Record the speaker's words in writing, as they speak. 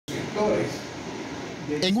sectores.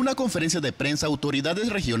 En una conferencia de prensa, autoridades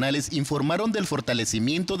regionales informaron del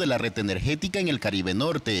fortalecimiento de la red energética en el Caribe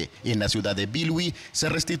Norte. En la ciudad de Bilwi se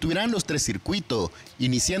restituirán los 3 circuitos,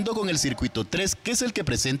 iniciando con el circuito 3, que es el que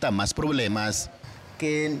presenta más problemas.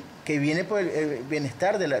 Que viene por el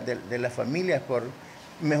bienestar de las familias, por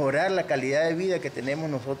mejorar la calidad de vida que tenemos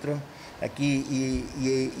nosotros aquí,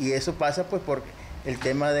 y eso pasa pues por el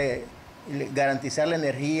tema de garantizar la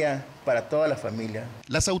energía para toda la familia.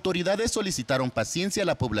 Las autoridades solicitaron paciencia a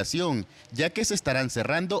la población, ya que se estarán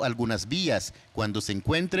cerrando algunas vías cuando se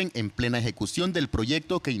encuentren en plena ejecución del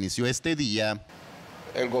proyecto que inició este día.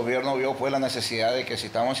 El gobierno vio la necesidad de que si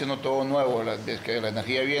estamos haciendo todo nuevo, que la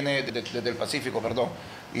energía viene desde el Pacífico,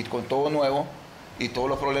 y con todo nuevo, y todos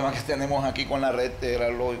los problemas que tenemos aquí con la red, era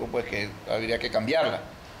lógico pues que habría que cambiarla.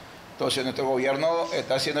 Entonces nuestro gobierno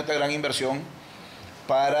está haciendo esta gran inversión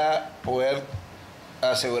para poder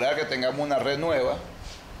asegurar que tengamos una red nueva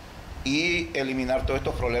y eliminar todos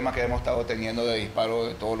estos problemas que hemos estado teniendo de disparo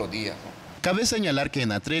de todos los días, ¿no? Cabe señalar que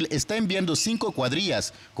ENATREL está enviando 5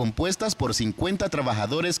 cuadrillas compuestas por 50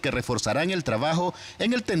 trabajadores que reforzarán el trabajo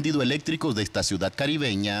en el tendido eléctrico de esta ciudad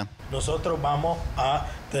caribeña. Nosotros vamos a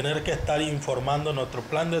tener que estar informando nuestro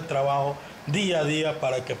plan de trabajo día a día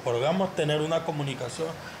para que podamos tener una comunicación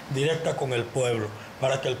directa con el pueblo,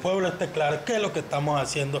 para que el pueblo esté claro qué es lo que estamos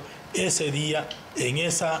haciendo ese día en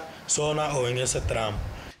esa zona o en ese tramo.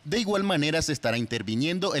 De igual manera se estará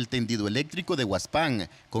interviniendo el tendido eléctrico de Huaspán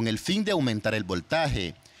con el fin de aumentar el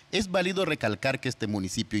voltaje. Es válido recalcar que este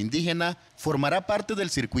municipio indígena formará parte del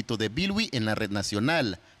circuito de Bilwi en la Red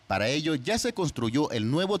Nacional. Para ello ya se construyó el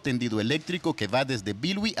nuevo tendido eléctrico que va desde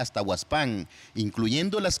Bilwi hasta Huaspán,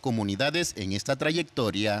 incluyendo las comunidades en esta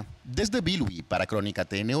trayectoria. Desde Bilwi, para Crónica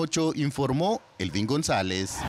TN8, informó Elvin González.